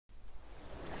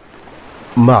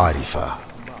Marifa.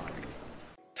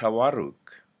 Tawarruq,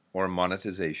 or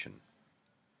monetization.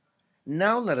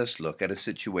 Now let us look at a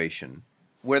situation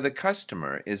where the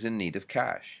customer is in need of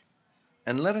cash,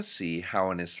 and let us see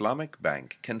how an Islamic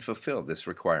bank can fulfill this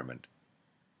requirement.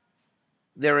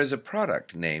 There is a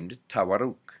product named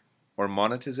Tawarruq, or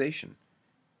monetization,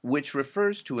 which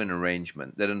refers to an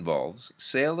arrangement that involves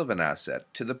sale of an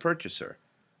asset to the purchaser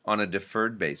on a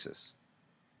deferred basis,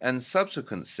 and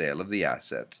subsequent sale of the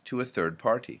asset to a third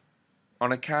party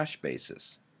on a cash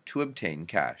basis to obtain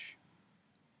cash.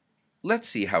 Let's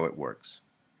see how it works.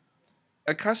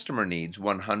 A customer needs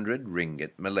 100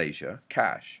 ringgit Malaysia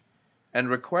cash and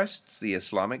requests the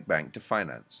Islamic bank to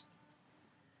finance.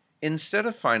 Instead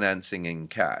of financing in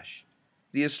cash,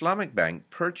 the Islamic bank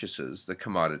purchases the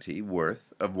commodity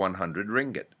worth of 100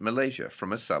 ringgit Malaysia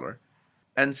from a seller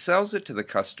and sells it to the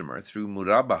customer through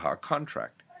murabaha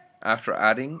contract after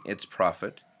adding its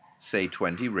profit, say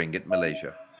 20 ringgit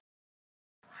Malaysia.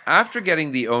 After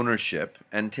getting the ownership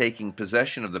and taking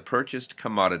possession of the purchased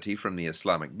commodity from the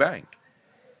Islamic bank,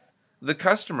 the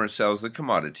customer sells the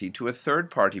commodity to a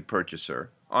third-party purchaser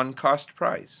on cost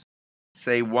price,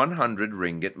 say 100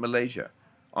 ringgit Malaysia,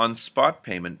 on spot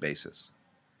payment basis.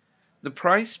 The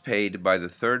price paid by the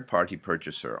third-party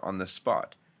purchaser on the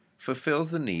spot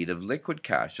fulfills the need of liquid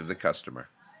cash of the customer.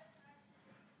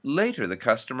 Later, the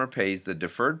customer pays the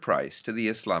deferred price to the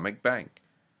Islamic bank,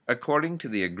 according to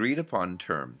the agreed-upon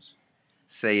terms,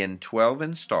 say in 12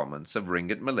 installments of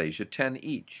ringgit Malaysia 10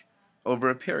 each,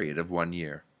 over a period of 1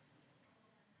 year.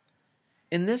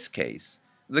 In this case,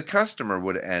 the customer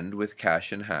would end with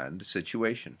cash-in-hand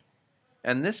situation,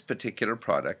 and this particular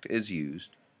product is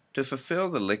used to fulfill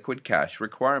the liquid cash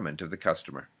requirement of the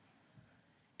customer.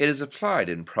 It is applied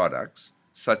in products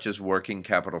such as working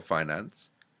capital finance,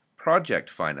 project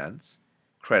finance,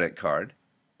 credit card,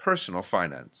 personal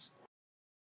finance.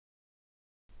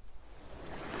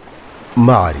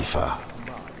 Marifa.